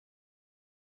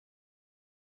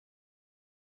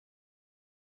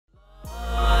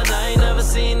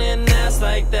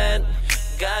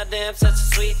goddamn such a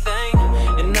sweet thing.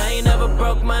 And I ain't never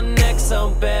broke my neck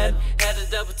so bad. Had to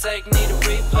double take, need a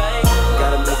replay.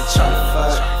 Gotta make a tryna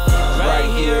fuck right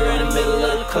here in the middle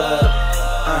of the club.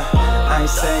 I ain't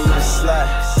saying you a slut,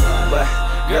 but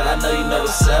girl, I know you know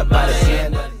what's up by the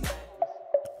end.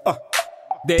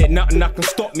 There ain't nothing that can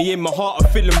stop me. In my heart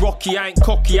I'm feeling rocky. I ain't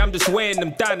cocky, I'm just weighing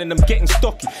them down and I'm getting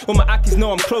stocky. All my ackies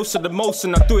know I'm closer to most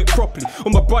and I do it properly.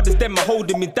 All my brothers, them are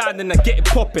holding me down and I get it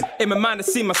popping. In my mind I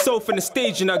see myself in the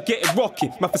stage and I get it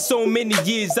rocking. Man, for so many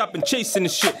years I've been chasing the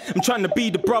shit. I'm trying to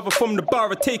be the brother from the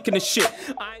borough taking the shit.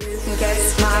 You can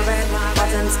kiss my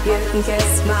RedBottoms, you can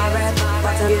kiss my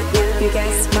RedBottoms, you can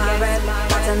kiss my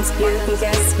RedBottoms, you can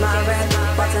kiss my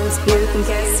RedBottoms, you can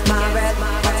kiss my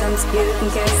RedBottoms, you can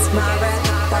kiss my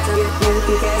RedBottoms, you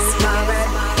can kiss my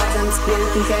RedBottoms, you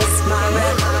can kiss my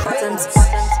RedBottoms.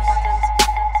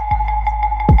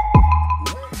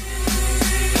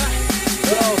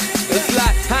 It's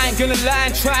like I ain't gonna lie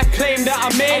and try to claim that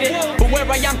I made it, but where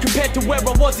I am compared to where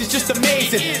I was is just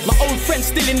amazing. My old friends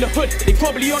still in the hood, they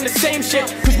probably on the same shit.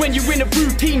 Cause when you're in a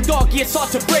routine, dog, it's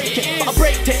hard to break it. But I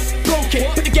braked it, broke it,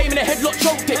 put the game in a headlock,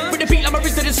 choked it. With the beat like my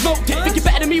wrist and smoked it. Think you're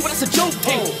better than me, well that's a joke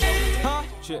thing.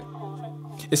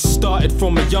 It started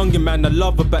from a youngin' man, I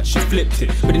love her back, she flipped it.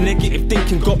 But the negative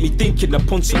thinking got me thinking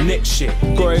upon some next shit.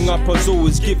 Growing up I was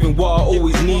always giving what I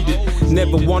always needed.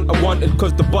 Never want I wanted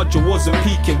cause the budget wasn't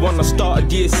peaking. When I started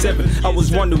year 7, I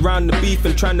was running around the beef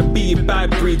and trying to be a bad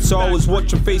breed. So I was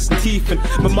watching face and teeth and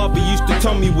my mother used to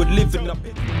tell me we're living up.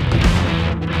 Baby,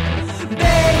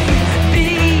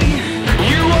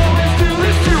 you always do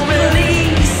this to me.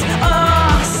 Release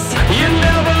us. You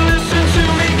never listen to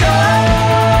me, girl.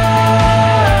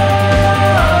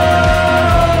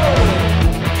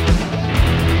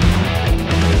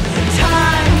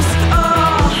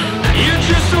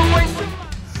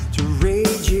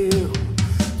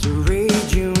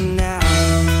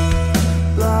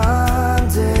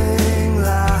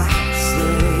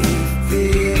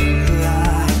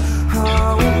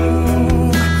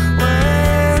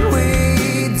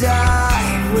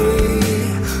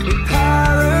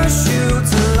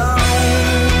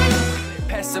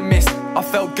 I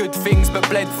felt good things but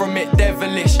bled from it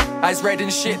devilish. Eyes red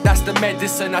and shit, that's the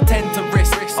medicine I tend to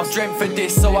risk. I've dreamt for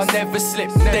this so I never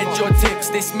slip. Dead your tips,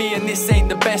 this me and this ain't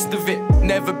the best of it.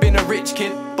 Never been a rich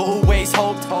kid, but always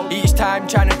hoped. Each time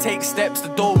trying to take steps, the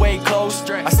doorway closed.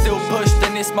 I still pushed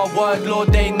and it's my word,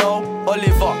 Lord, they know.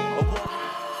 Oliver.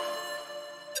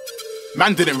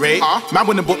 Man didn't rate, man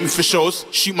wouldn't book me for shows,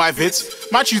 shoot my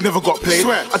vids. My tunes never got played.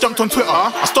 I jumped on Twitter,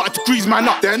 I started to grease man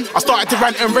up. Then I started to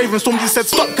rant and rave and somebody said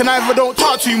stop, Kaniva don't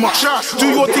talk too much. Do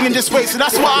your thing and just wait, so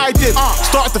that's what I did.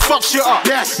 Started to fuck shit up.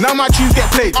 Now my tunes get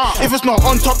played. If it's not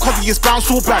on top, cause it's bounce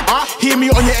or blank. Hear me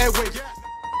on your airwaves.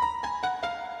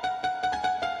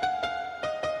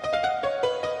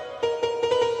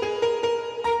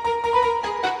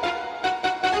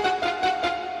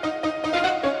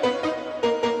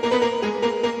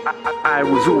 I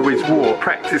was always war,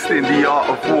 practiced in the art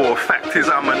of war. Fact is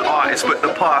I'm an artist, but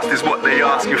the past is what they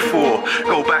ask you for.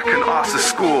 Go back and ask the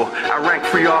score. I ranked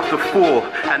 3 after 4,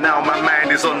 and now my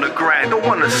mind is on the grind. Don't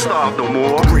wanna starve no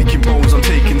more. Breaking bones, I'm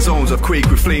taking zones. I've quaked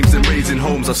with flames and raising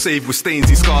homes. I've saved with stains,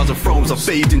 these scars are thrones. I've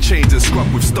bathed in chains and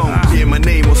scrubbed with stones. Hear my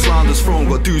name or slander's thrown.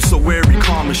 Got do so wary,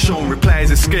 calm and shown. Replies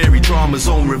a scary drama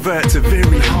zone. Revert to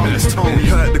very harmless tone. We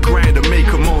hurt the grind and make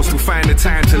a moan. Still find the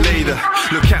time to later.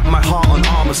 Look at my heart on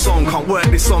armor song. Can't work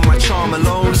this on my charm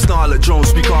alone. Starlet drones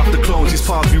speak after clones. These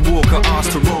paths we walk are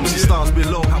asked to roam. See stars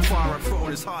below. How far I've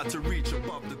thrown is hard to reach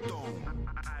above the